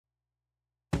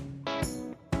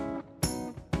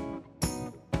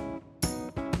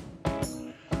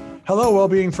Hello,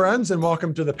 well-being friends, and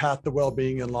welcome to the Path to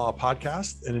Wellbeing in Law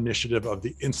podcast, an initiative of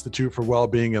the Institute for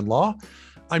Wellbeing in Law.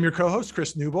 I'm your co-host,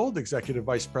 Chris Newbold, Executive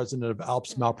Vice President of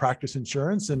ALPS Malpractice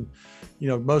Insurance. And,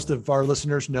 most of our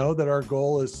listeners know that our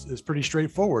goal is pretty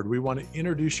straightforward. We want to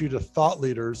introduce you to thought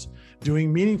leaders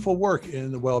doing meaningful work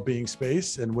in the well-being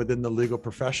space and within the legal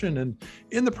profession. And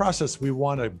in the process, we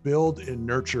want to build and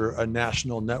nurture a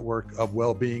national network of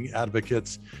well-being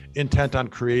advocates intent on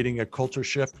creating a culture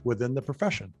shift within the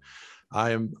profession.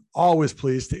 I am always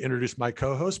pleased to introduce my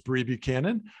co-host, Bree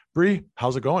Buchanan. Bree,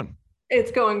 how's it going?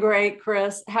 It's going great,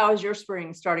 Chris. How is your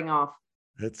spring starting off?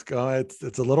 It's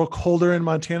a little colder in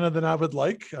Montana than I would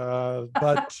like,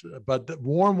 but the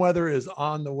warm weather is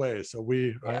on the way. So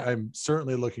I'm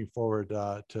certainly looking forward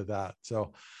to that.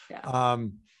 So, a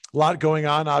lot going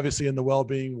on, obviously, in the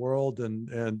well-being world,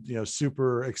 and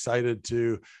super excited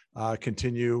to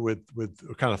continue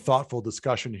with kind of thoughtful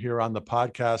discussion here on the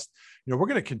podcast. We're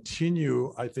going to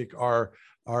continue, I think,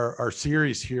 our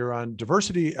series here on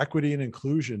diversity, equity, and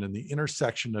inclusion and the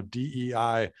intersection of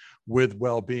DEI with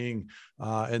well-being,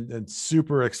 and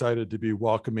super excited to be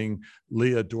welcoming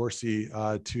Leah Dorsey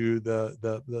to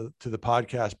the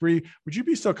podcast. Bree, would you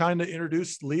be so kind to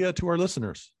introduce Leah to our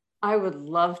listeners? I would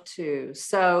love to.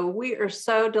 So we are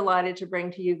so delighted to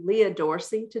bring to you Leah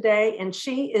Dorsey today, and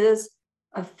she is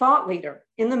a thought leader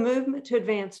in the movement to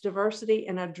advance diversity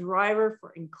and a driver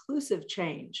for inclusive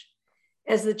change.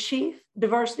 As the Chief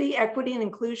Diversity, Equity, and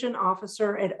Inclusion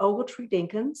Officer at Ogletree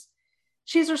Dinkins,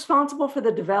 she's responsible for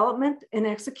the development and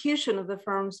execution of the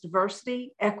firm's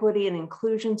diversity, equity, and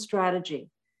inclusion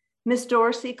strategy. Ms.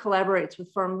 Dorsey collaborates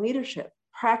with firm leadership,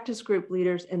 practice group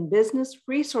leaders, and business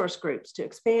resource groups to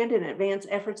expand and advance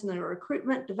efforts in the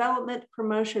recruitment, development,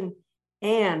 promotion,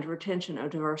 and retention of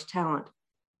diverse talent.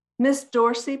 Ms.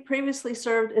 Dorsey previously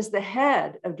served as the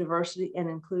head of diversity and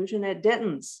inclusion at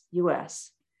Dentons,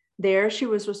 U.S. There, she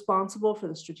was responsible for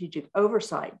the strategic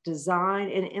oversight,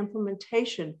 design, and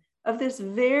implementation of this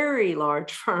very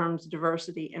large firm's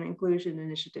diversity and inclusion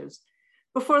initiatives.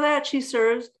 Before that, she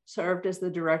served as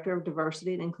the Director of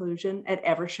Diversity and Inclusion at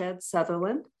Evershed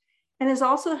Sutherland, and has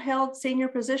also held senior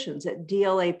positions at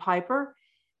DLA Piper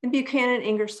and Buchanan,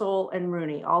 Ingersoll, and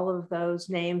Rooney, all of those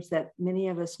names that many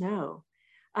of us know.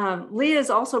 Leah is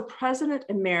also President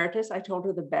Emeritus. I told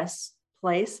her the best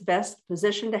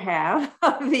position to have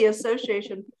of the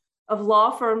Association of Law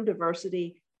Firm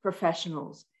Diversity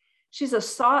Professionals. She's a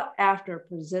sought-after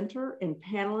presenter and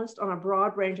panelist on a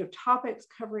broad range of topics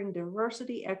covering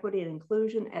diversity, equity, and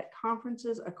inclusion at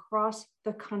conferences across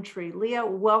the country. Leah,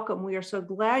 welcome. We are so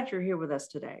glad you're here with us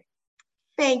today.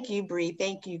 Thank you, Bree.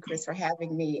 Thank you, Chris, for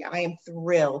having me. I am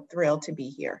thrilled to be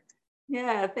here.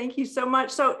 Yeah, thank you so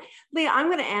much. So, Leah, I'm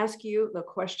going to ask you the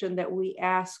question that we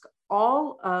ask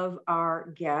all of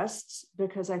our guests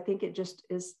because I think it just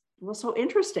is so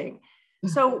interesting.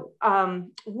 So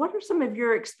what are some of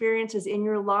your experiences in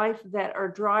your life that are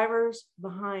drivers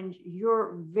behind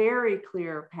your very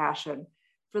clear passion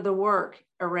for the work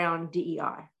around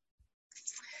DEI?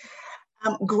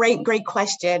 Great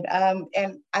question.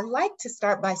 And I like to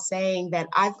start by saying that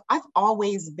I've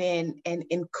always been an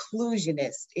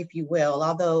inclusionist, if you will,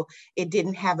 although it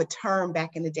didn't have a term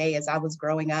back in the day as I was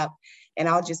growing up. And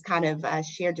I'll just kind of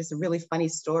share just a really funny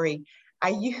story. I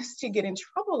used to get in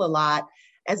trouble a lot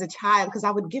as a child because I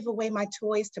would give away my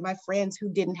toys to my friends who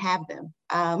didn't have them.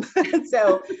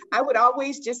 So I would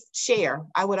always just share.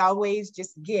 I would always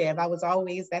just give. I was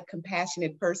always that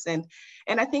compassionate person.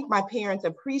 And I think my parents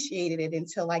appreciated it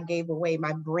until I gave away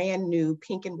my brand new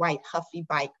pink and white Huffy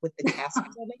bike with the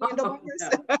tassels on the handlebars.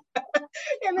 No.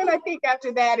 And then I think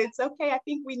after that, it's okay. I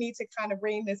think we need to kind of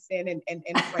rein this in and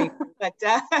frame it.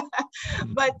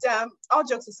 But all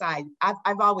jokes aside,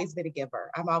 I've always been a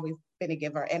giver. I've always been a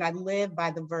giver. And I live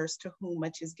by the verse, to whom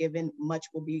much is given, much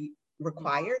will be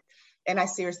required. And I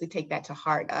seriously take that to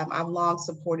heart. I've long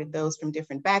supported those from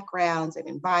different backgrounds and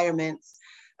environments.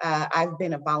 I've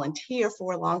been a volunteer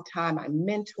for a long time. I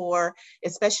mentor,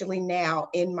 especially now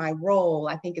in my role.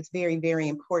 I think it's very, very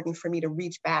important for me to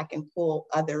reach back and pull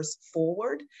others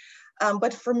forward.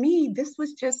 But for me, this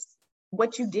was just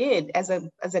what you did as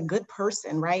a good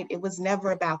person, right? It was never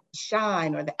about the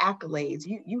shine or the accolades.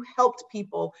 You helped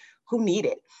people who need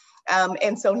it.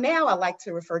 And so now I like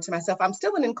to refer to myself, I'm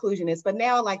still an inclusionist, but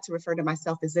now I like to refer to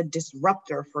myself as a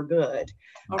disruptor for good.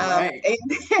 All right.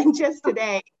 And just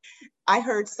today, I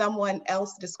heard someone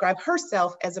else describe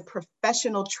herself as a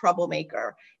professional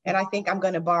troublemaker. And I think I'm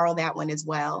going to borrow that one as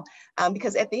well.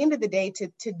 Because at the end of the day,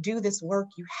 to do this work,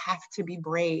 you have to be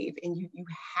brave and you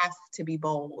have to be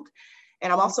bold.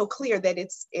 And I'm also clear that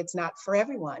it's not for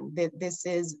everyone, that this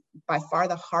is by far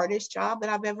the hardest job that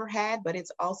I've ever had, but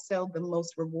it's also the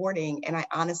most rewarding. And I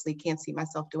honestly can't see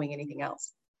myself doing anything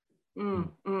else.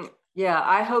 Yeah,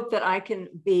 I hope that I can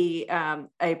be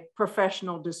a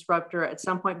professional disruptor at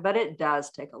some point, but it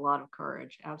does take a lot of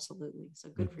courage. Absolutely. So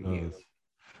good for you.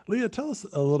 Leah, tell us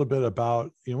a little bit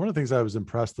about, one of the things I was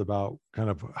impressed about kind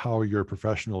of how your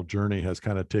professional journey has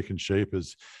kind of taken shape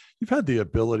is you've had the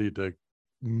ability to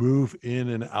move in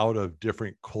and out of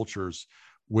different cultures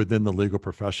within the legal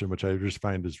profession, which I just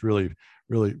find is really,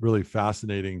 really, really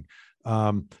fascinating.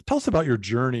 Tell us about your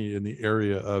journey in the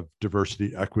area of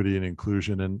diversity, equity, and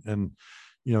inclusion. And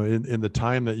in the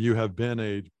time that you have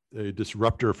been a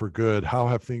disruptor for good, how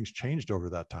have things changed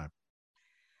over that time?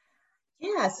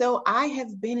 Yeah, so I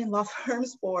have been in law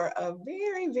firms for a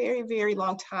very, very, very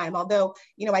long time. Although,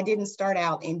 I didn't start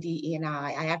out in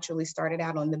DE&I. I actually started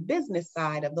out on the business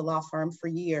side of the law firm for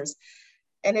years.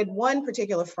 And at one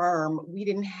particular firm, we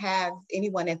didn't have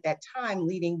anyone at that time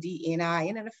leading DE&I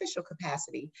in an official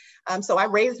capacity. So I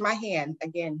raised my hand.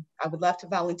 Again, I would love to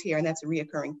volunteer, and that's a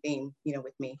reoccurring theme,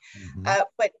 with me.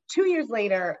 But 2 years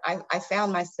later, I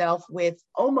found myself with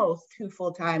almost 2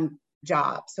 full-time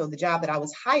jobs. So the job that I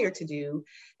was hired to do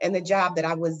and the job that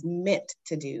I was meant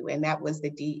to do, and that was the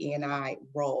DE&I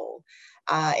role.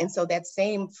 And so that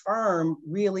same firm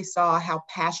really saw how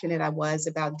passionate I was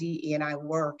about DE&I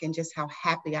work and just how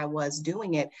happy I was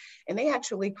doing it. And they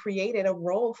actually created a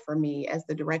role for me as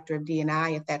the director of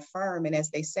DE&I at that firm. And as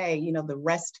they say, the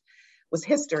rest was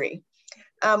history.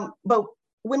 But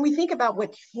when we think about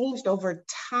what changed over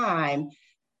time,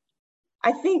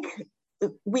 I think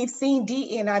we've seen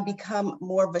DE&I become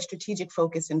more of a strategic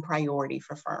focus and priority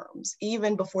for firms.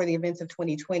 Even before the events of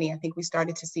 2020, I think we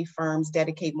started to see firms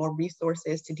dedicate more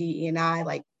resources to DE&I,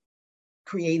 like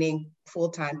creating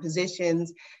full-time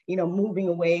positions, moving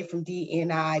away from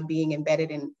DE&I being embedded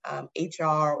in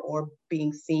HR or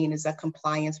being seen as a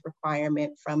compliance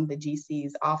requirement from the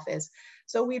GC's office.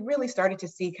 So we really started to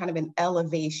see kind of an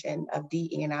elevation of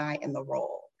DE&I in the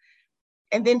role.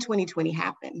 And then 2020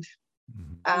 happened.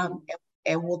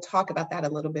 And we'll talk about that a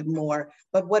little bit more.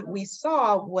 But what we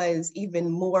saw was even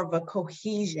more of a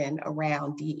cohesion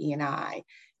around DE&I.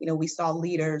 We saw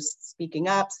leaders speaking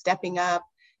up, stepping up.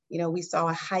 We saw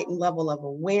a heightened level of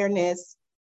awareness.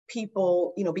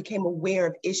 People, became aware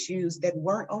of issues that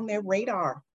weren't on their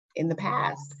radar in the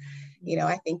past.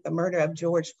 I think the murder of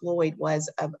George Floyd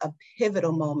was a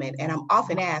pivotal moment. And I'm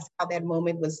often asked how that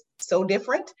moment was so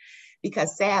different.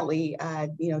 Because sadly,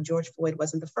 George Floyd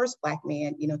wasn't the first Black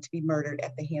man, to be murdered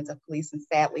at the hands of police. And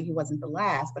sadly, he wasn't the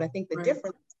last. But I think the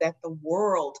difference is that the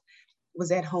world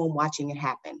was at home watching it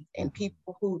happen. And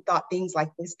people who thought things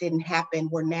like this didn't happen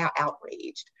were now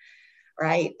outraged,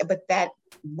 right? But that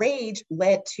rage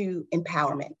led to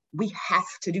empowerment. We have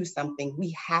to do something.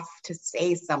 We have to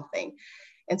say something.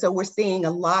 And so we're seeing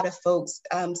a lot of folks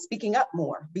speaking up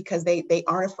more because they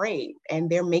aren't afraid and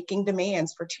they're making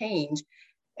demands for change.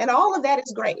 And all of that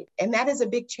is great. And that is a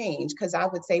big change because I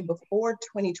would say before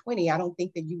 2020, I don't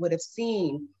think that you would have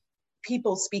seen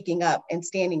people speaking up and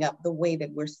standing up the way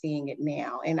that we're seeing it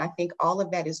now. And I think all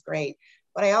of that is great.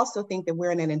 But I also think that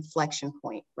we're in an inflection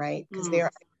point, right? Because there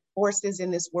are forces in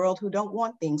this world who don't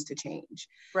want things to change.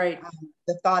 Right.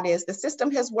 The thought is the system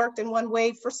has worked in one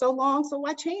way for so long, so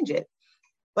why change it?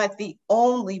 But the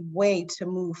only way to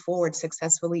move forward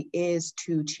successfully is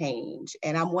to change.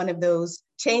 And I'm one of those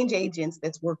change agents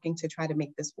that's working to try to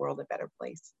make this world a better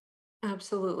place.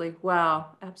 Absolutely.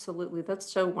 Wow. Absolutely. That's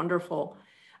so wonderful.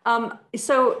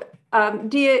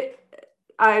 Dia,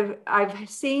 I've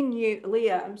seen you,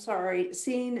 Leah, I'm sorry,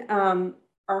 seen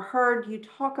or heard you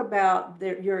talk about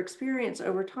your experience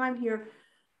over time here.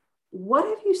 What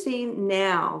have you seen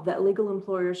now that legal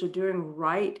employers are doing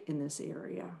right in this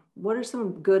area? What are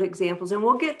some good examples? And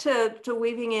we'll get to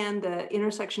weaving in the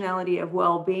intersectionality of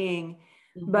well-being,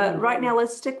 but right now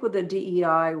let's stick with the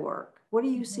DEI work. What do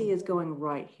you see as going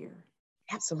right here?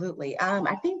 Absolutely.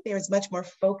 I think there's much more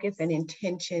focus and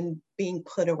intention being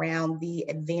put around the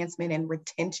advancement and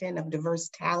retention of diverse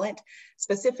talent,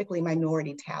 specifically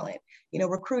minority talent.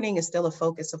 Recruiting is still a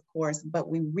focus, of course, but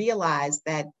we realize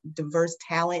that diverse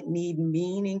talent need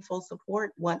meaningful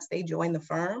support once they join the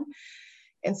firm.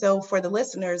 And so for the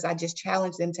listeners, I just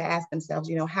challenge them to ask themselves,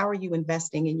 how are you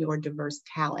investing in your diverse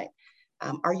talent?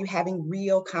 Are you having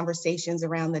real conversations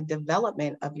around the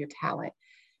development of your talent?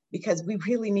 Because we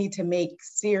really need to make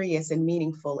serious and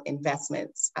meaningful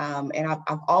investments. And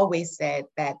I've always said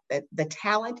that the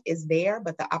talent is there,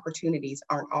 but the opportunities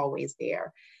aren't always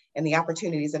there. And the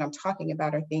opportunities that I'm talking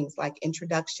about are things like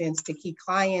introductions to key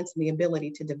clients and the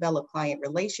ability to develop client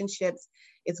relationships.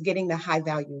 It's getting the high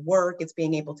value work. It's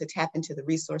being able to tap into the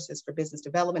resources for business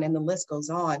development, and the list goes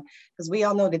on, because we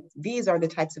all know that these are the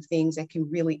types of things that can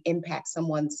really impact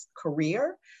someone's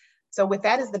career. So with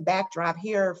that as the backdrop,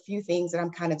 here are a few things that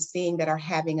I'm kind of seeing that are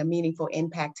having a meaningful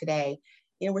impact today.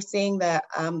 We're seeing the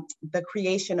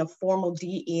creation of formal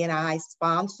DE&I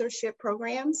sponsorship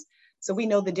programs. So we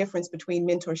know the difference between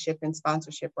mentorship and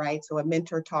sponsorship, right? So a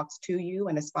mentor talks to you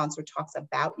and a sponsor talks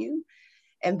about you.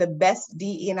 And the best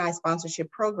DE&I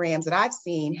sponsorship programs that I've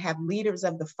seen have leaders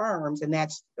of the firms, and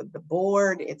that's the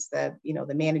board, it's the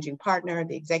managing partner,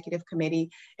 the executive committee,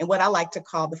 and what I like to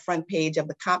call the front page of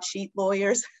the comp sheet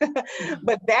lawyers.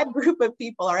 But that group of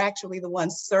people are actually the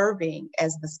ones serving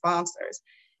as the sponsors.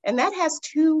 And that has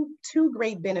two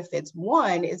great benefits.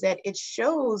 One is that it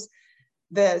shows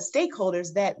the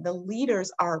stakeholders that the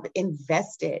leaders are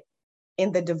invested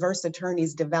in the diverse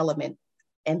attorneys' development,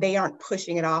 and they aren't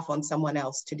pushing it off on someone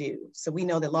else to do. So we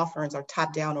know that law firms are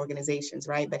top-down organizations,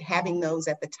 right? But having those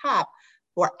at the top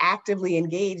who are actively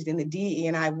engaged in the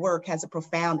DE&I work has a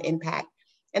profound impact.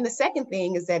 And the second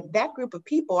thing is that that group of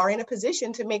people are in a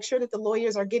position to make sure that the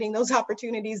lawyers are getting those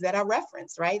opportunities that I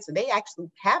referenced, right? So they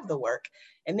actually have the work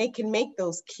and they can make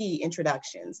those key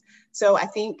introductions. So I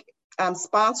think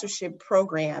sponsorship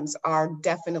programs are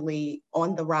definitely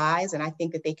on the rise, and I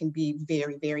think that they can be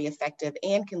very, very effective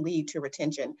and can lead to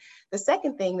retention. The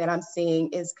second thing that I'm seeing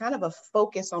is kind of a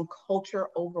focus on culture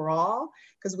overall,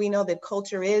 because we know that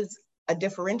culture is a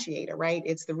differentiator, right?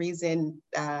 It's the reason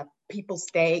people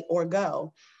stay or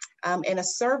go. And a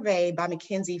survey by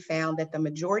McKinsey found that the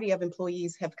majority of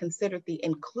employees have considered the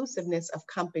inclusiveness of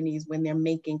companies when they're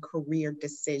making career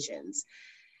decisions.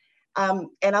 And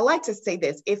I like to say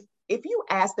this, if you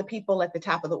ask the people at the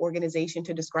top of the organization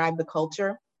to describe the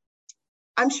culture,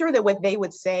 I'm sure that what they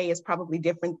would say is probably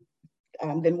different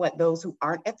than what those who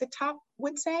aren't at the top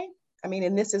would say. I mean,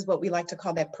 and this is what we like to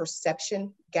call that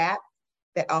perception gap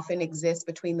that often exists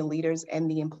between the leaders and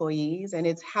the employees. And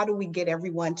it's how do we get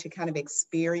everyone to kind of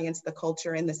experience the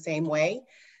culture in the same way?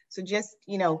 So just,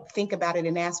 think about it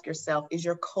and ask yourself, is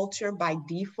your culture by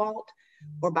default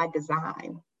or by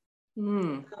design?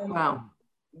 Wow.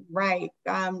 Right.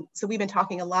 So we've been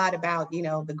talking a lot about,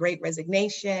 the Great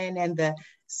Resignation and the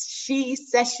she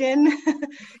session,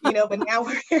 but now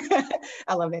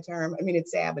I love that term. I mean,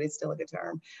 it's sad, but it's still a good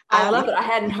term. I love it. I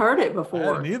hadn't heard it before. I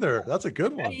hadn't either. That's a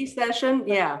good one. She session.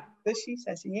 Yeah. The she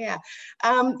session. Yeah.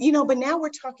 But now we're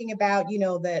talking about,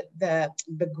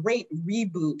 the great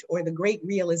reboot or the great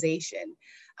realization.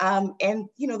 And,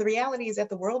 the reality is that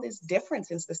the world is different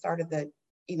since the start of the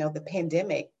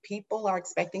pandemic. People are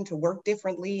expecting to work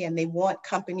differently, and they want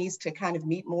companies to kind of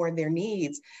meet more of their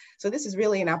needs. So this is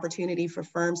really an opportunity for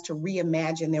firms to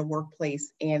reimagine their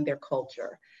workplace and their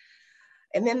culture.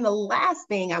 And then the last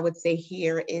thing I would say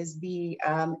here is the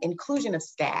inclusion of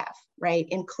staff, right?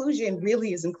 Inclusion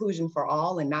really is inclusion for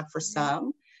all and not for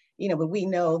some. But we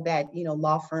know that,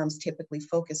 law firms typically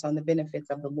focus on the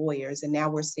benefits of the lawyers. And now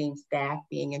we're seeing staff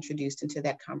being introduced into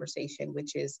that conversation,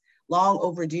 which is long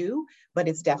overdue, but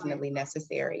it's definitely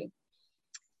necessary.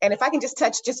 And if I can just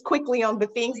touch just quickly on the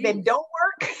things that don't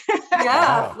work.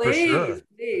 Yeah, please, sure.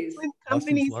 Please. When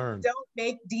companies don't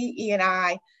make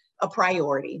DE&I a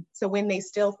priority. So when they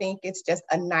still think it's just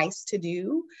a nice to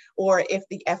do, or if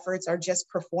the efforts are just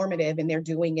performative and they're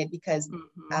doing it because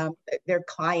their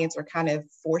clients are kind of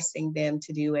forcing them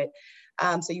to do it.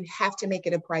 So you have to make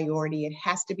it a priority. It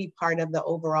has to be part of the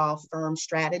overall firm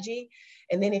strategy.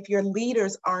 And then if your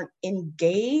leaders aren't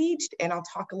engaged, and I'll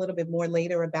talk a little bit more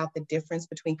later about the difference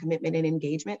between commitment and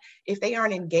engagement, if they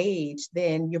aren't engaged,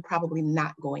 then you're probably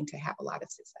not going to have a lot of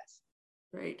success.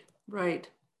 Right.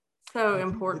 So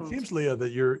important. It seems, Leah,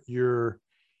 that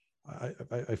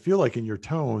I feel like in your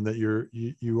tone that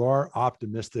you are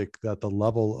optimistic that the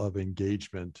level of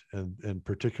engagement and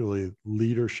particularly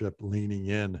leadership leaning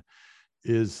in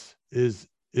is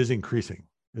increasing.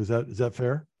 Is that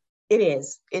fair? It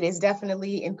is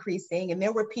definitely increasing. And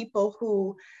there were people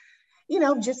who,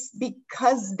 just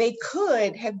because they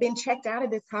could have been checked out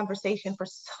of this conversation for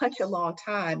such a long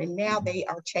time. And now they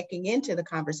are checking into the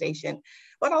conversation.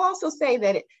 But I'll also say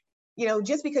that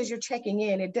just because you're checking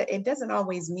in, it doesn't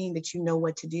always mean that you know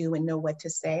what to do and know what to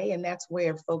say. And that's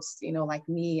where folks, like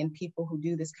me and people who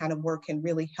do this kind of work can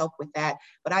really help with that.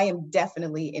 But I am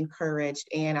definitely encouraged.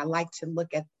 And I like to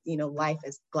look at, life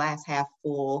as glass half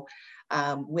full,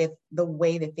 with the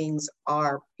way that things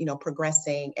are,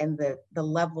 progressing and the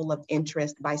level of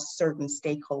interest by certain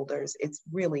stakeholders. It's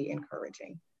really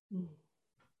encouraging.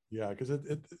 Yeah, because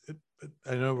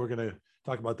I know we're going to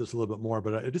talk about this a little bit more,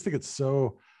 but I just think it's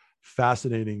so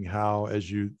fascinating how,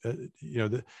 as even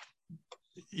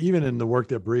in the work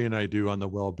that Bree and I do on the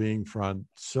well-being front,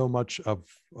 so much of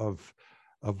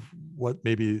what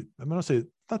maybe, I'm going to say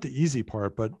not the easy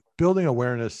part, but building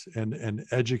awareness and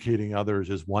educating others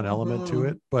is one element to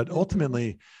it. But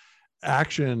ultimately,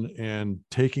 action and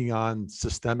taking on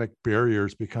systemic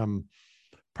barriers become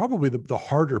probably the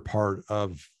harder part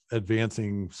of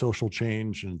advancing social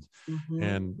change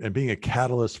and being a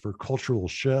catalyst for cultural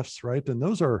shifts, right? And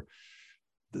those are,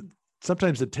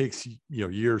 sometimes it takes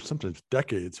years, sometimes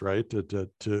decades, right, to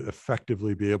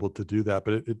effectively be able to do that.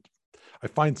 But I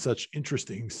find such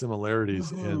interesting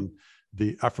similarities in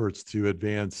the efforts to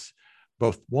advance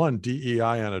both one DEI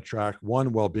on a track,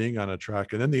 one well-being on a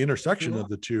track, and then the intersection of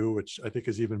the two, which I think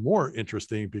is even more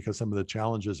interesting because some of the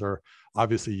challenges are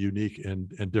obviously unique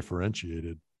and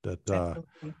differentiated. That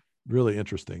really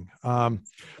interesting.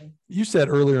 You said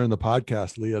earlier in the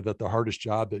podcast, Leah, that the hardest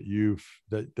job that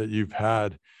you've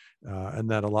had,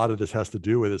 and that a lot of this has to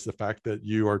do with, is the fact that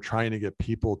you are trying to get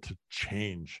people to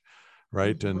change,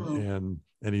 right, and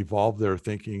evolve their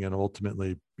thinking and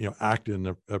ultimately act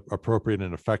in appropriate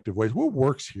and effective ways. What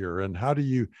works here, and how do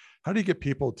you get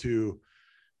people to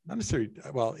not necessarily,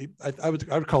 well, I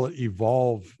would call it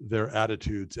evolve their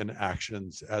attitudes and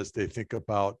actions as they think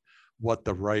about what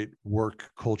the right work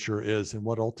culture is and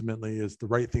what ultimately is the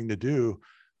right thing to do,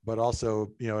 but also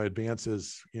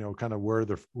advances kind of where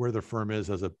the firm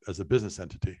is as a business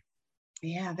entity?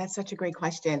 Yeah, that's such a great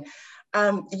question.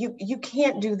 You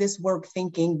can't do this work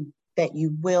thinking that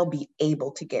you will be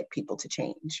able to get people to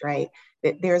change, right?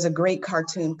 There's a great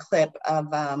cartoon clip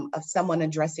of someone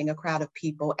addressing a crowd of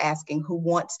people asking who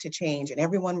wants to change, and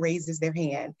everyone raises their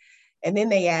hand. And then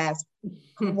they ask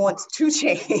who wants to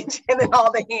change, and then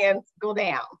all the hands go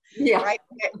down. Yeah. Right.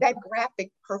 That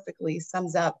graphic perfectly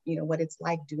sums up, what it's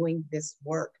like doing this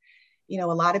work. A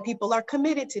lot of people are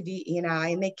committed to DE&I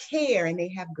and they care and they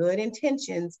have good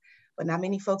intentions, but not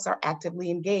many folks are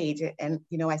actively engaged. And,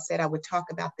 I said I would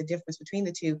talk about the difference between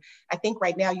the two. I think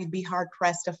right now you'd be hard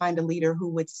pressed to find a leader who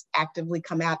would actively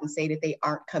come out and say that they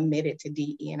aren't committed to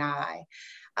DE&I.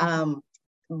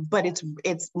 But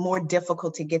it's more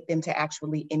difficult to get them to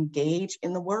actually engage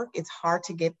in the work. It's hard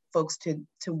to get folks to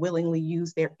willingly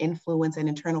use their influence and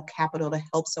internal capital to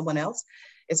help someone else,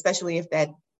 especially if that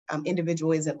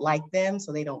individual isn't like them,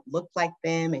 so they don't look like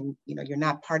them, and you're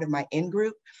not part of my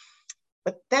in-group.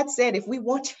 But that said, if we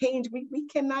want change, we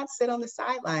cannot sit on the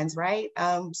sidelines, right?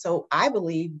 So I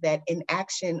believe that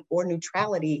inaction or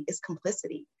neutrality is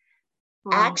complicity.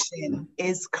 Action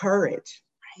is courage.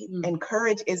 And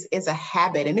courage is a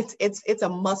habit, and it's a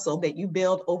muscle that you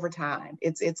build over time.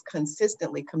 It's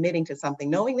consistently committing to something,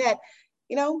 knowing that,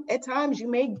 at times you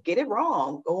may get it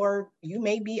wrong or you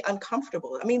may be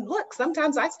uncomfortable. I mean, look,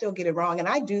 sometimes I still get it wrong, and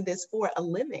I do this for a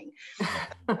living.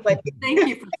 But thank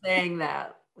you for saying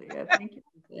that, Leah. Thank you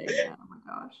for saying that. Oh my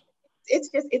gosh.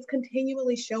 It's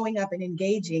continually showing up and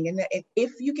engaging. And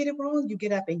if you get it wrong, you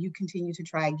get up and you continue to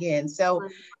try again. So,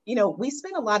 we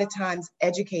spend a lot of times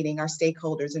educating our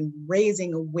stakeholders and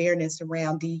raising awareness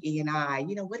around DE&I.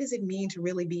 What does it mean to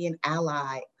really be an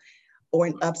ally or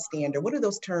an upstander? What do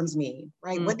those terms mean,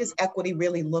 right? What does equity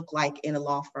really look like in a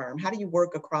law firm? How do you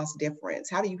work across difference?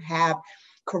 How do you have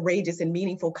courageous and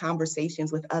meaningful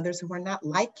conversations with others who are not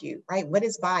like you, right? What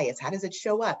is bias? How does it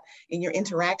show up in your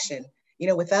interaction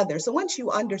with others? So once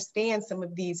you understand some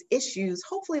of these issues,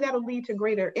 hopefully that'll lead to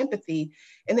greater empathy,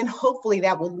 and then hopefully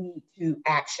that will lead to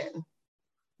action.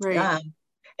 Right.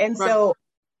 So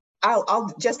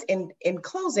I'll just in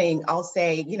closing, I'll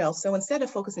say, so instead of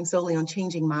focusing solely on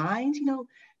changing minds,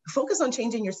 focus on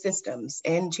changing your systems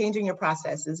and changing your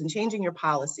processes and changing your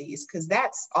policies, because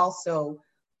that's also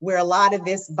where a lot of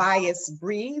this bias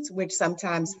breeds, which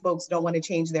sometimes folks don't want to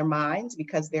change their minds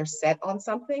because they're set on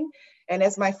something. And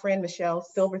as my friend Michelle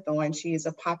Silverthorne, she is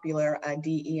a popular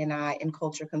DE&I and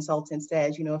culture consultant,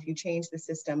 says, if you change the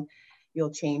system,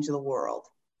 you'll change the world.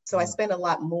 So I spend a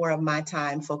lot more of my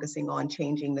time focusing on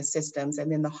changing the systems,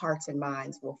 and then the hearts and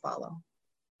minds will follow.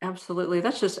 Absolutely.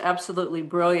 That's just absolutely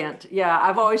brilliant. Yeah,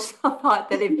 I've always thought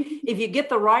that if you get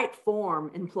the right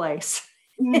form in place,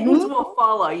 things will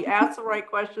follow. You ask the right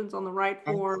questions on the right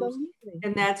forms. Absolutely.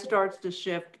 And that starts to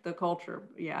shift the culture.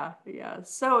 Yeah.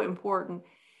 So important.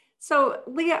 So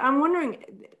Leah, I'm wondering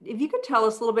if you could tell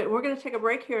us a little bit, we're going to take a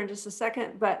break here in just a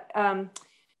second, but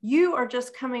you are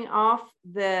just coming off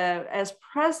as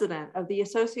president of the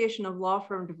Association of Law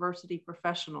Firm Diversity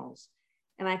Professionals.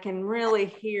 And I can really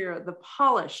hear the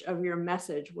polish of your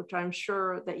message, which I'm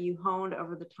sure that you honed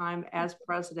over the time as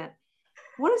president.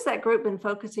 What has that group been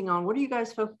focusing on? What are you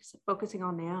guys focusing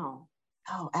on now?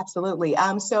 Oh, absolutely.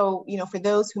 So, for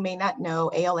those who may not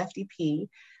know, ALFDP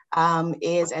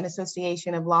is an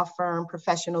association of law firm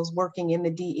professionals working in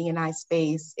the DE&I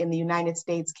space in the United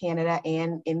States, Canada,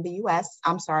 and in the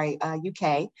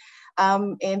UK.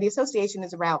 And the association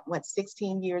is around,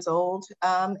 16 years old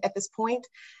at this point.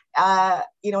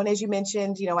 And as you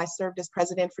mentioned, I served as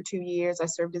president for 2 years. I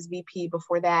served as VP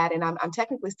before that, and I'm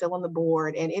technically still on the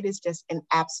board. And it is just an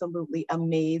absolutely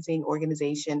amazing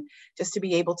organization just to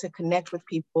be able to connect with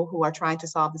people who are trying to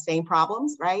solve the same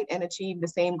problems, right, and achieve the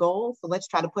same goals. So let's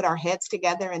try to put our heads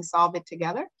together and solve it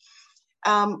together.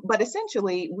 But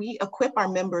essentially, we equip our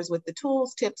members with the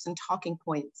tools, tips, and talking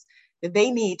points that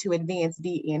they need to advance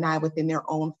DE&I within their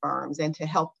own firms and to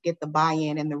help get the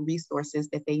buy-in and the resources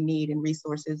that they need. And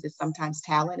resources is sometimes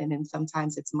talent, and then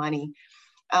sometimes it's money.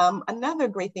 Another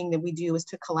great thing that we do is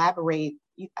to collaborate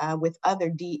with other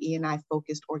DE&I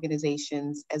focused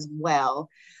organizations as well.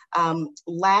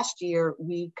 Last year,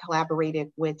 we collaborated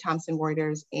with Thomson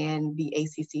Reuters and the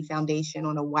ACC Foundation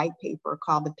on a white paper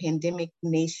called The Pandemic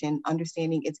Nation,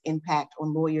 Understanding Its Impact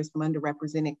on Lawyers from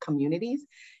Underrepresented Communities.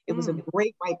 It was a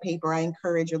great white paper. I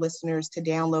encourage your listeners to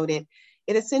download it.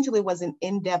 It essentially was an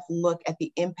in-depth look at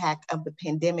the impact of the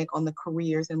pandemic on the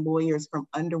careers and lawyers from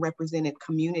underrepresented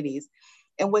communities.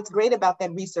 And what's great about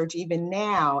that research even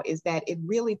now is that it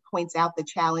really points out the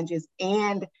challenges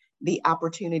and the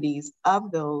opportunities of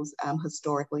those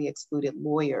historically excluded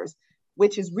lawyers,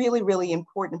 which is really, really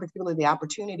important, particularly the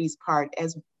opportunities part.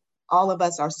 As all of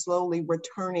us are slowly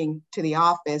returning to the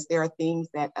office, there are things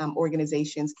that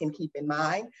organizations can keep in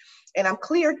mind. And I'm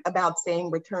clear about saying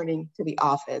returning to the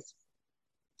office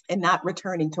and not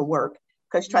returning to work,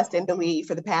 because trust and believe,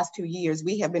 for the past 2 years,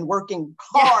 we have been working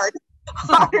hard.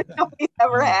 Harder than we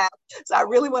ever have. So I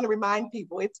really want to remind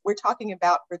people, we're talking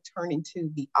about returning to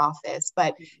the office,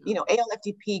 but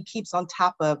ALFDP keeps on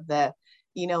top of the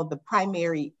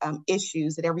primary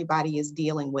issues that everybody is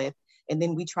dealing with, and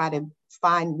then we try to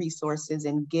find resources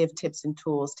and give tips and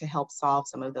tools to help solve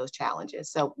some of those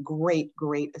challenges. So great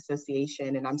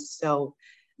association, and I'm so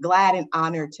glad and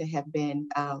honored to have been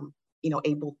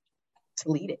able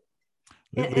to lead it.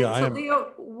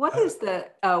 Leo, what is the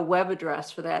web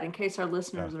address for that, in case our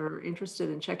listeners are interested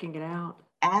in checking it out?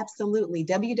 Absolutely.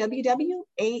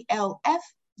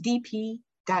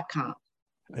 www.alfdp.com.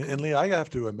 And Leah, I have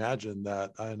to imagine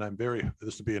that, and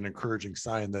this would be an encouraging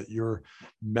sign that your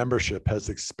membership has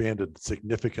expanded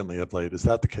significantly of late. Is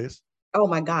that the case? Oh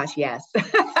my gosh, yes.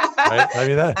 Right? I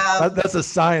mean, that's a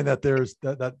sign that there's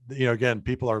that again,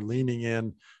 people are leaning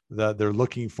in, that they're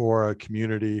looking for a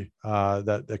community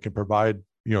that can provide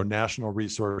national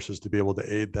resources to be able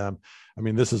to aid them. I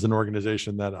mean, this is an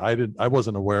organization that I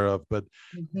wasn't aware of, but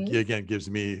again, gives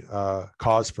me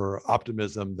cause for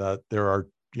optimism that there are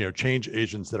change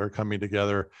agents that are coming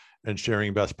together and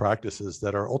sharing best practices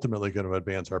that are ultimately going to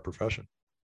advance our profession.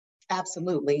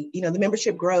 Absolutely. The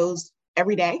membership grows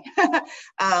every day.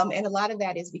 And a lot of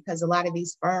that is because a lot of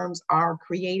these firms are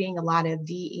creating a lot of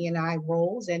DE&I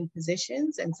roles and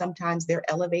positions, and sometimes they're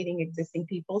elevating existing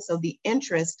people. So the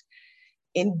interest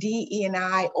in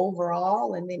DE&I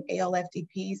overall, and then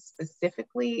ALFDP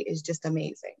specifically, is just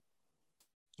amazing.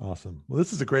 Awesome. Well,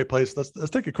 this is a great place. Let's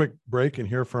take a quick break and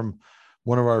hear from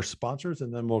one of our sponsors,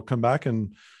 and then we'll come back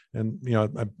and I'm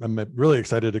really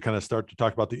excited to kind of start to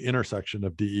talk about the intersection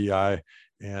of DEI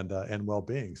and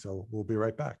well-being. So we'll be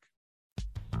right back.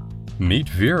 Meet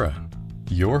Vera,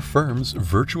 your firm's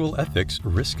virtual ethics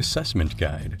risk assessment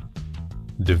guide.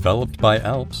 Developed by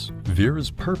ALPS,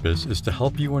 Vera's purpose is to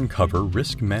help you uncover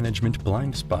risk management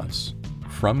blind spots,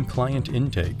 from client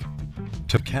intake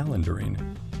to calendaring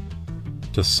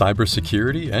to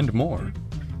cybersecurity and more.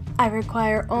 I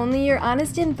require only your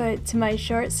honest input to my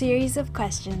short series of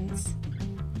questions.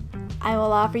 I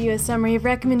will offer you a summary of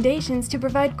recommendations to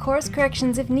provide course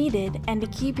corrections if needed and to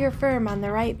keep your firm on the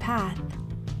right path.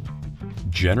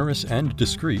 Generous and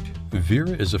discreet, Vera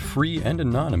is a free and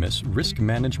anonymous risk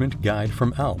management guide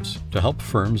from ALPS to help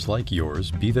firms like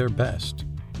yours be their best.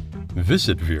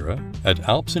 Visit Vera at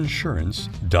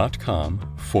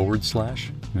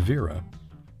alpsinsurance.com/Vera.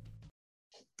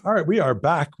 All right, we are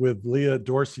back with Leah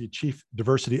Dorsey, Chief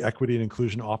Diversity, Equity, and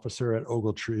Inclusion Officer at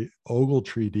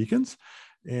Ogletree Deacons.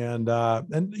 And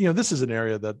this is an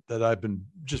area that I've been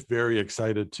just very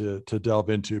excited to delve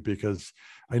into, because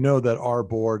I know that our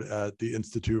board at the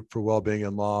Institute for Wellbeing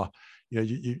and Law,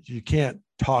 you can't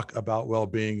talk about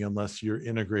well-being unless you're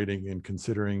integrating and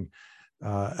considering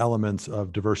elements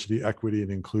of diversity, equity,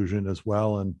 and inclusion as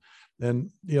well. And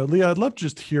Leah, I'd love to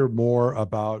just hear more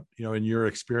about, in your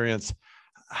experience,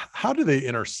 how do they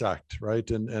intersect, right?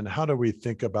 And how do we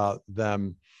think about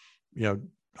them,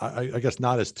 I guess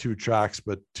not as two tracks,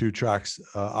 but two tracks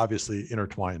obviously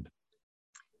intertwined.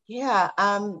 Yeah,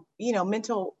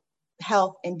 mental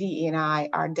health and DE&I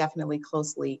are definitely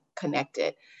closely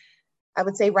connected. I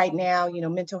would say right now,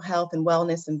 mental health and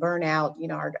wellness and burnout,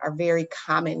 are very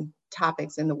common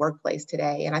topics in the workplace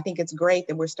today. And I think it's great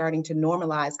that we're starting to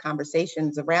normalize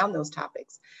conversations around those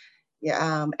topics.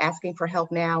 Asking for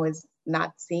help now is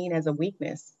not seen as a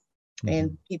weakness. Mm-hmm.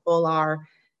 And people are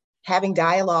having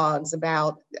dialogues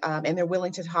about, and they're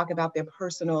willing to talk about their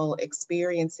personal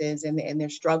experiences and their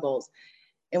struggles.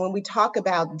 And when we talk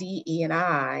about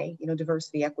DE&I,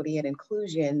 diversity, equity, and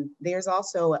inclusion, there's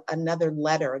also another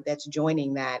letter that's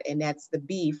joining that, and that's the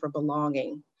B for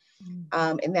belonging.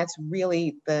 And that's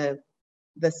really the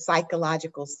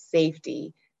psychological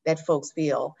safety that folks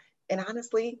feel. And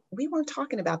honestly, we weren't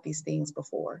talking about these things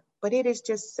before, but it is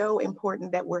just so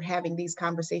important that we're having these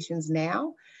conversations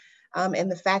now.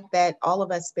 And the fact that all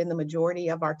of us spend the majority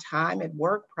of our time at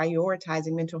work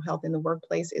prioritizing mental health in the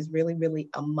workplace is really, really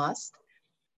a must.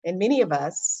 And many of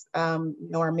us,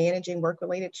 are managing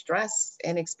work-related stress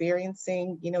and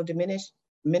experiencing, diminished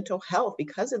mental health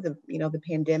because of the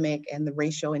pandemic and the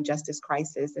racial injustice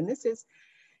crisis. And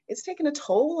it's taken a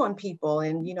toll on people,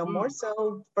 and more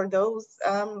so for those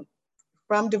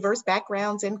from diverse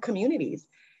backgrounds and communities.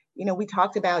 We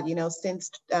talked about, since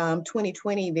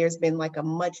 2020, there's been like a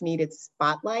much needed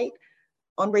spotlight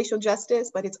on racial justice,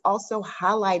 but it's also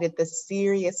highlighted the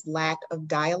serious lack of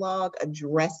dialogue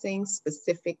addressing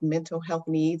specific mental health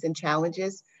needs and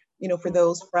challenges, for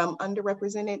those from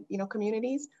underrepresented,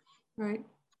 communities. Right.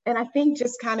 And I think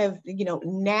just kind of,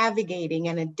 navigating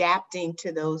and adapting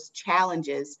to those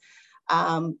challenges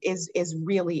is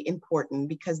really important,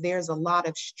 because there's a lot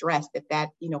of stress that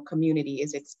community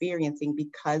is experiencing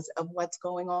because of what's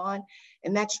going on.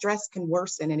 And that stress can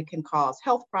worsen, and it can cause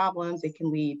health problems. It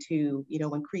can lead to,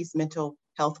 increased mental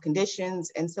health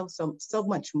conditions, and so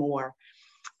much more.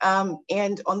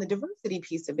 And on the diversity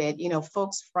piece of it,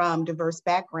 folks from diverse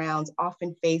backgrounds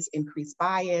often face increased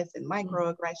bias and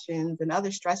microaggressions and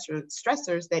other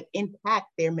stressors that impact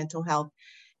their mental health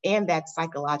and that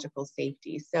psychological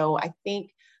safety. So I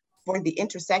think for the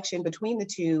intersection between the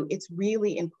two, it's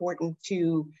really important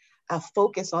to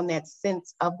focus on that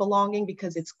sense of belonging,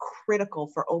 because it's critical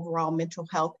for overall mental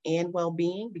health and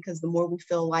well-being, because the more we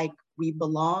feel like we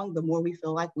belong, the more we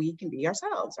feel like we can be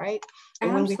ourselves, right?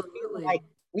 And when we feel like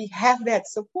we have that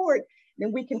support,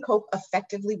 then we can cope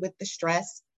effectively with the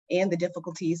stress and the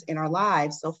difficulties in our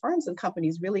lives. So firms and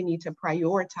companies really need to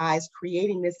prioritize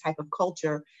creating this type of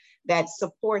culture that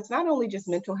supports not only just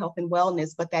mental health and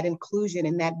wellness, but that inclusion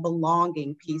and that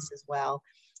belonging piece as well.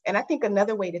 And I think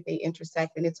another way that they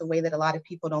intersect, and it's a way that a lot of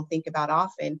people don't think about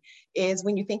often, is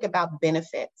when you think about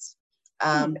benefits.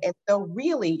 And so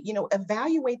really,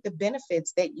 evaluate the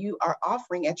benefits that you are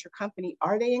offering at your company.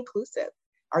 Are they inclusive?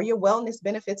 Are your wellness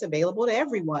benefits available to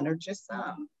everyone, or just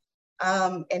some?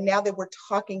 And now that we're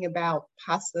talking about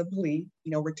possibly,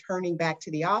 returning back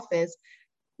to the office,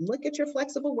 look at your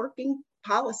flexible working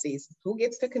policies. Who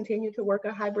gets to continue to work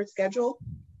a hybrid schedule?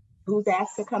 Who's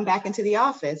asked to come back into the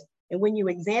office? And when you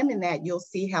examine that, you'll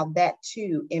see how that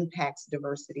too impacts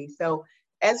diversity. So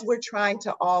as we're trying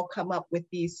to all come up with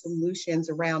these solutions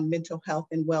around mental health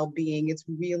and well-being, it's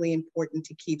really important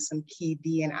to keep some key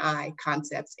D&I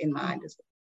concepts in mind as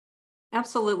well.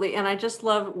 Absolutely. And I just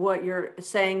love what you're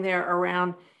saying there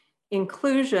around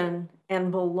inclusion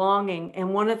and belonging.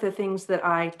 And one of the things that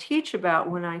I teach about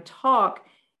when I talk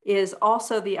is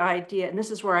also the idea, and this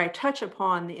is where I touch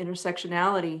upon the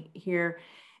intersectionality here,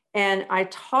 and I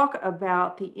talk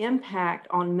about the impact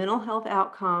on mental health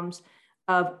outcomes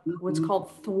of what's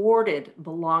called thwarted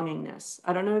belongingness.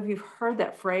 I don't know if you've heard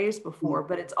that phrase before,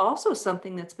 but it's also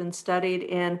something that's been studied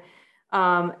in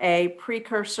a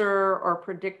precursor or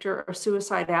predictor of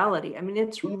suicidality. I mean,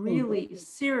 it's really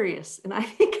serious. And I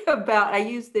think I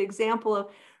use the example of,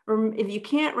 if you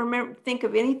can't think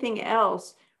of anything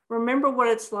else, remember what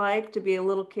it's like to be a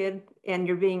little kid and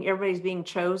everybody's being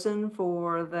chosen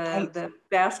for the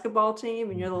basketball team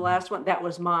and you're the last one. That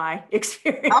was my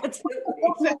experience.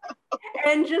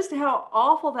 And just how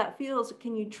awful that feels.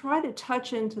 Can you try to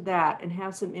touch into that and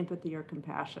have some empathy or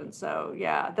compassion? So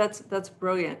yeah, that's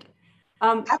brilliant.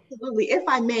 Absolutely. If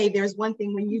I may, there's one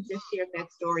thing when you just shared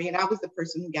that story, and I was the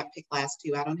person who got picked last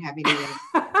too. I don't have any,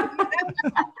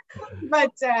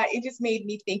 but it just made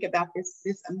me think about this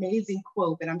amazing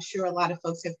quote that I'm sure a lot of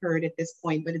folks have heard at this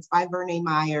point, but it's by Verne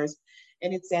Myers.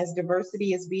 And it says,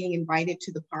 diversity is being invited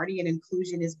to the party and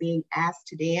inclusion is being asked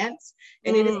to dance.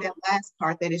 And it is that last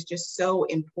part that is just so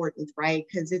important, right?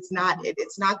 Because it's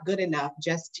not good enough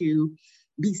just to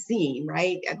be seen,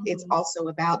 right? It's also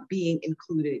about being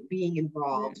included, being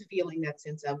involved, feeling that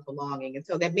sense of belonging. And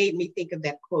so that made me think of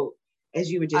that quote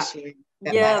as you were just sharing.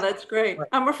 Yeah, that's great.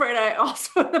 I'm afraid I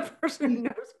also am the person who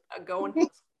knows about going to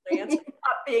dance and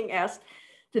not being asked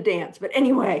to dance. But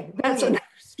anyway, that's another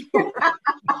story.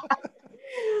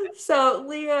 So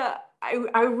Leah,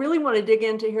 I really want to dig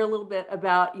into here a little bit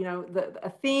about, a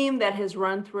theme that has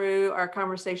run through our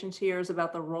conversations here is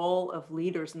about the role of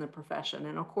leaders in the profession.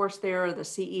 And of course, there are the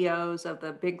CEOs of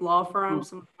the big law firms,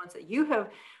 some of the ones that you have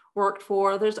worked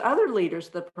for. There's other leaders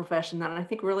of the profession that I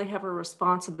think really have a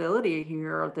responsibility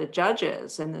here, the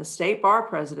judges and the state bar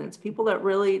presidents, people that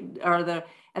really are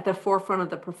at the forefront of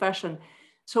the profession.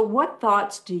 So what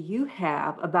thoughts do you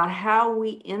have about how we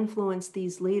influence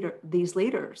these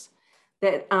leaders?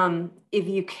 That if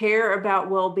you care about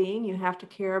well-being, you have to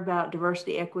care about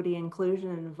diversity, equity, inclusion,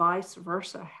 and vice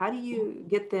versa. How do you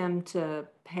get them to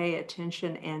pay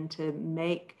attention and to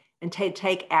make and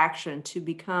take action to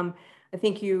become, I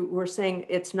think you were saying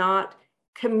it's not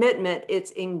commitment,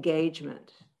 it's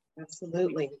engagement.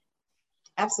 Absolutely.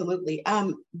 Absolutely.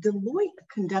 Deloitte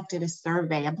conducted a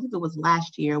survey, I believe it was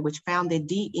last year, which found that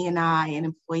DE&I and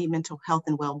employee mental health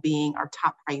and well-being are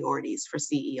top priorities for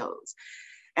CEOs.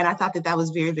 And I thought that was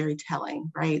very, very telling,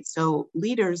 right? So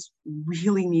leaders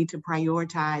really need to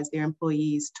prioritize their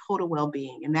employees' total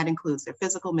well-being, and that includes their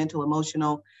physical, mental,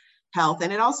 emotional health,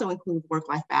 and it also includes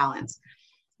work-life balance.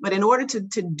 But in order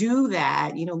to do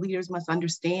that, leaders must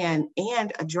understand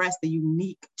and address the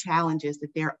unique challenges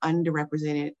that their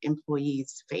underrepresented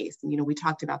employees face. And, we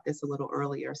talked about this a little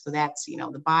earlier. So that's,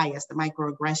 the bias, the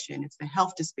microaggression, it's the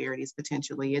health disparities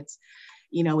potentially. It's,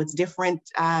 it's different,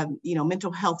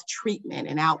 mental health treatment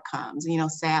and outcomes.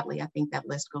 Sadly, I think that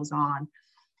list goes on.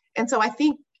 And so I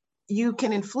think you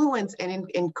can influence and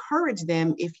encourage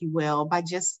them, if you will, by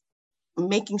just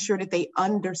making sure that they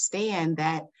understand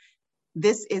that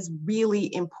this is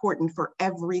really important for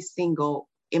every single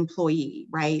employee,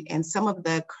 right? And some of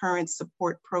the current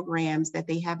support programs that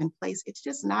they have in place, it's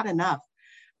just not enough.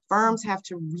 Firms have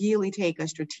to really take a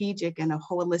strategic and a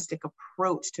holistic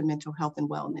approach to mental health and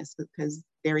wellness, because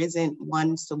there isn't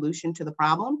one solution to the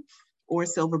problem or a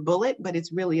silver bullet, but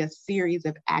it's really a series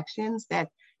of actions that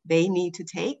they need to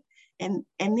take. And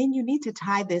then you need to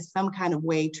tie this some kind of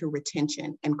way to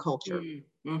retention and culture.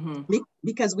 Mm-hmm.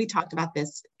 Because we talked about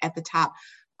this at the top,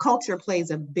 culture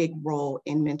plays a big role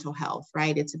in mental health,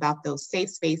 right? It's about those safe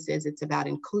spaces. It's about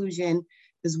inclusion,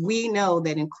 because we know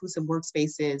that inclusive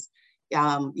workspaces,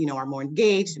 are more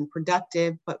engaged and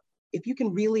productive. But if you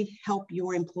can really help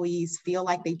your employees feel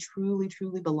like they truly,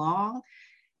 truly belong,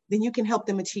 then you can help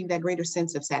them achieve that greater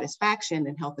sense of satisfaction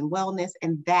and health and wellness,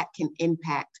 and that can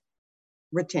impact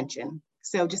retention.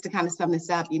 So just to kind of sum this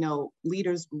up,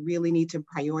 leaders really need to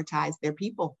prioritize their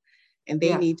people, and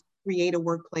they need to create a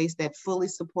workplace that fully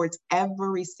supports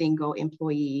every single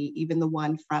employee, even the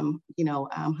one from,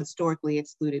 historically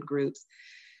excluded groups.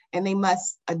 And they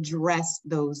must address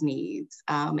those needs.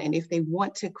 And if they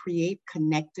want to create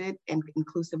connected and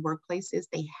inclusive workplaces,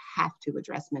 they have to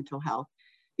address mental health,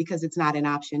 because it's not an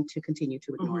option to continue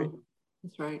to ignore it.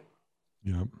 That's right.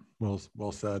 Yeah,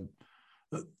 well said.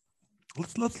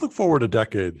 Let's look forward a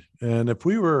decade, and if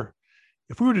we were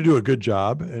to do a good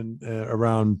job and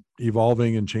around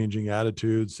evolving and changing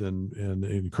attitudes and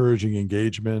encouraging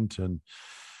engagement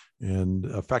and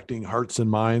affecting hearts and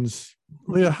minds,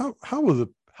 Leah, how will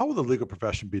the legal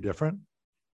profession be different?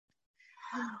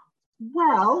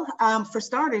 Well, for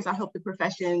starters, I hope the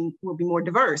profession will be more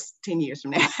diverse 10 years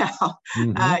from now.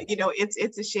 Mm-hmm.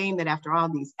 It's a shame that after all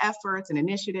these efforts and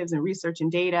initiatives and research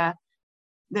and data,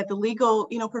 that the legal,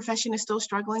 profession is still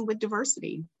struggling with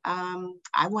diversity.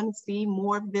 I want to see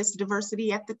more of this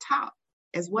diversity at the top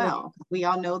as well. Yeah. We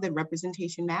all know that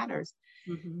representation matters.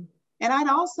 Mm-hmm. And I'd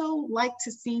also like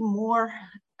to see more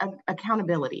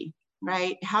accountability,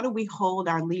 right? How do we hold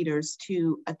our leaders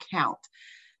to account?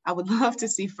 I would love to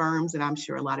see firms, and I'm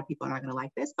sure a lot of people are not going to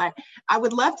like this, but I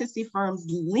would love to see firms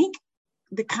link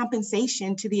the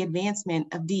compensation to the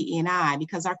advancement of DE&I,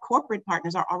 because our corporate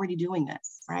partners are already doing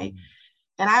this, right? Mm-hmm.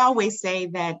 And I always say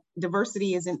that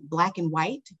diversity isn't black and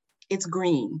white, it's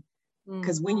green.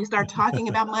 Because when you start talking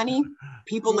about money,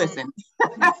 people listen.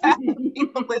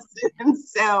 People listen.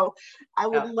 So I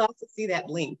would love to see that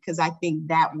link, because I think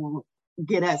that will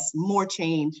get us more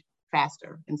change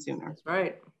faster and sooner. That's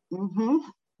right. Mm-hmm.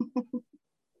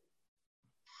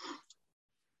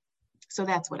 So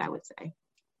that's what I would say.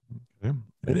 Okay.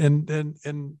 And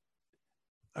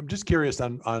I'm just curious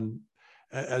on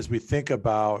as we think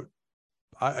about,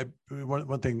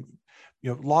 one thing,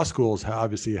 law schools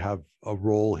obviously have a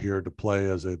role here to play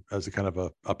as a kind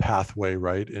of a pathway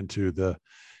right into the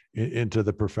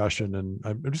profession. And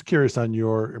I'm just curious on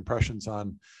your impressions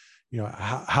on,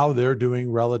 how they're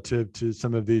doing relative to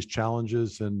some of these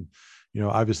challenges, and,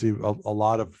 obviously a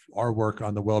lot of our work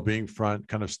on the well-being front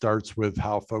kind of starts with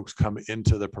how folks come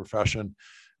into the profession.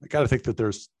 I got to think that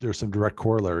there's some direct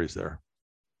corollaries there.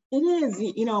 It is,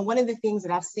 one of the things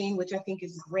that I've seen, which I think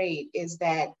is great, is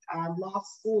that law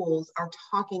schools are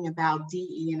talking about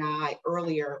DE&I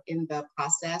earlier in the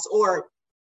process, or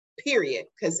period,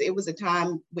 because it was a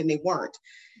time when they weren't.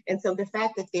 And so the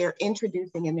fact that they're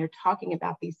introducing and they're talking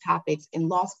about these topics in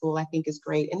law school, I think is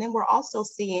great. And then we're also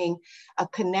seeing a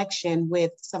connection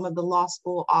with some of the law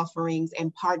school offerings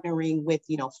and partnering with,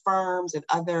 firms and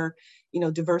other,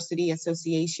 diversity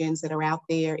associations that are out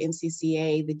there.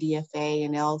 NCCA, the DFA,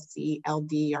 and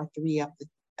LCLD are three of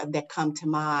that come to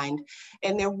mind.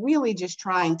 And they're really just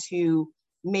trying to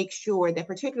make sure that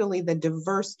particularly the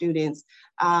diverse students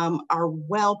are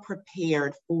well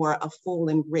prepared for a full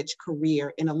and rich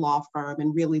career in a law firm,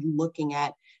 and really looking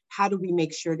at how do we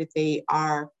make sure that they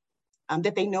are,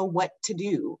 that they know what to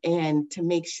do, and to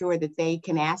make sure that they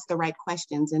can ask the right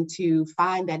questions and to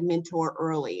find that mentor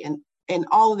early, and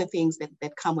all of the things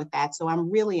that come with that. So I'm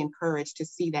really encouraged to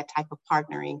see that type of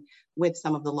partnering with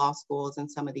some of the law schools and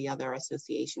some of the other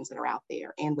associations that are out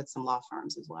there, and with some law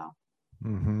firms as well.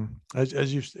 Mm-hmm.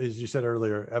 As you said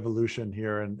earlier, evolution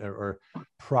here or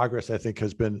progress, I think,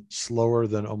 has been slower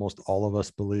than almost all of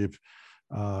us believe,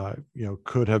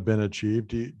 could have been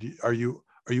achieved. Are you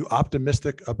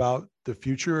optimistic about the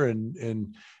future?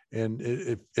 And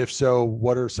if so,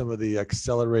 what are some of the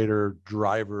accelerator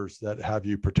drivers that have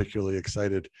you particularly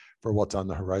excited for what's on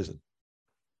the horizon?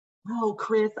 Oh,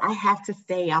 Chris, I have to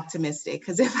stay optimistic,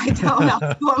 because if I don't,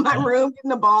 I'll go in my room, get in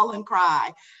the ball, and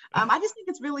cry. I just think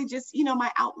it's really just,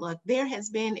 my outlook. There has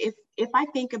been, if I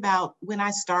think about when I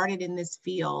started in this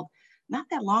field, not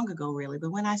that long ago, really,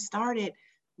 but when I started,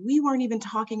 we weren't even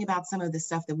talking about some of the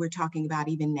stuff that we're talking about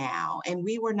even now. And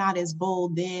we were not as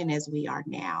bold then as we are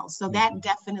now. So that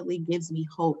definitely gives me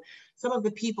hope. Some of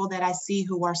the people that I see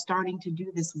who are starting to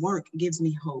do this work gives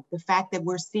me hope. The fact that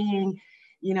we're seeing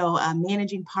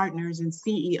managing partners and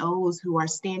CEOs who are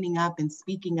standing up and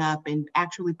speaking up and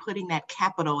actually putting that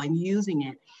capital and using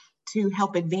it to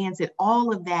help advance it.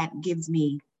 All of that gives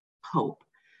me hope.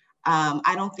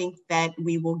 I don't think that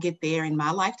we will get there in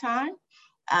my lifetime,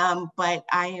 but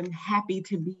I am happy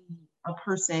to be a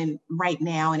person right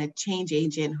now and a change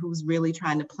agent who's really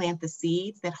trying to plant the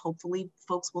seeds that hopefully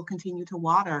folks will continue to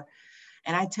water.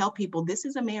 And I tell people, this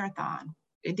is a marathon.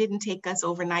 It didn't take us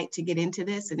overnight to get into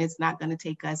this, and it's not going to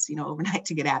take us, overnight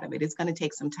to get out of it. It's going to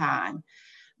take some time,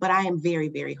 but I am very,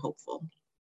 very hopeful.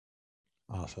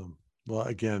 Awesome. Well,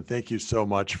 again, thank you so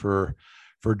much for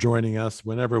joining us.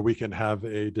 Whenever we can have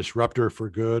a disruptor for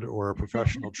good or a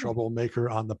professional troublemaker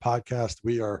on the podcast,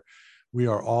 we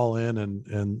are all in.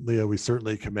 And Leah, we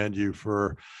certainly commend you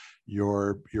for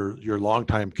your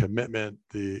longtime commitment,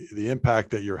 the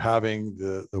impact that you're having,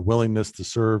 the willingness to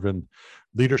serve in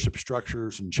leadership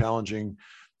structures and challenging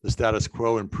the status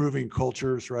quo, improving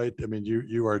cultures, right? I mean,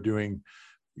 you are doing,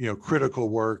 critical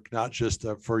work, not just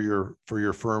for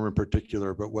your firm in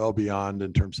particular, but well beyond,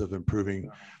 in terms of improving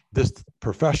this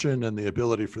profession and the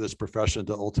ability for this profession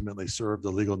to ultimately serve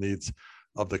the legal needs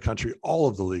of the country, all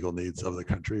of the legal needs of the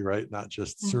country, right? Not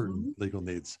just certain legal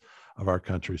needs of our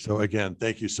country. So again,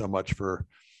 thank you so much for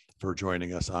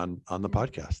joining us on the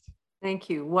podcast. Thank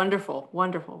you. Wonderful.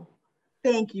 Wonderful.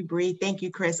 Thank you, Bree. Thank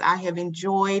you, Chris. I have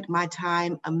enjoyed my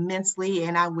time immensely,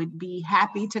 and I would be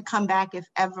happy to come back if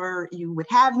ever you would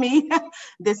have me.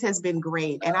 This has been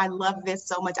great, and I love this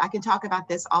so much. I can talk about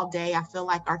this all day. I feel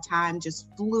like our time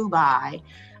just flew by.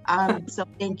 So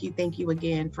thank you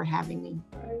again for having me.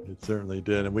 It certainly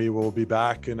did. And we will be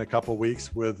back in a couple of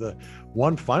weeks with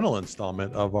one final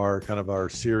installment of our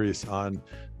series on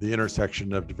the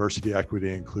intersection of diversity,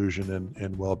 equity, inclusion,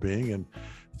 and well-being. And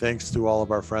thanks to all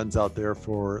of our friends out there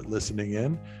for listening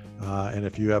in. And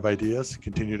if you have ideas,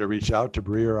 continue to reach out to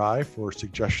Bree or I for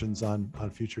suggestions on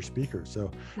future speakers.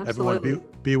 So Absolutely. Everyone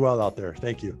be well out there.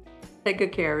 Thank you. Take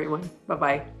good care, everyone.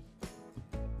 Bye-bye.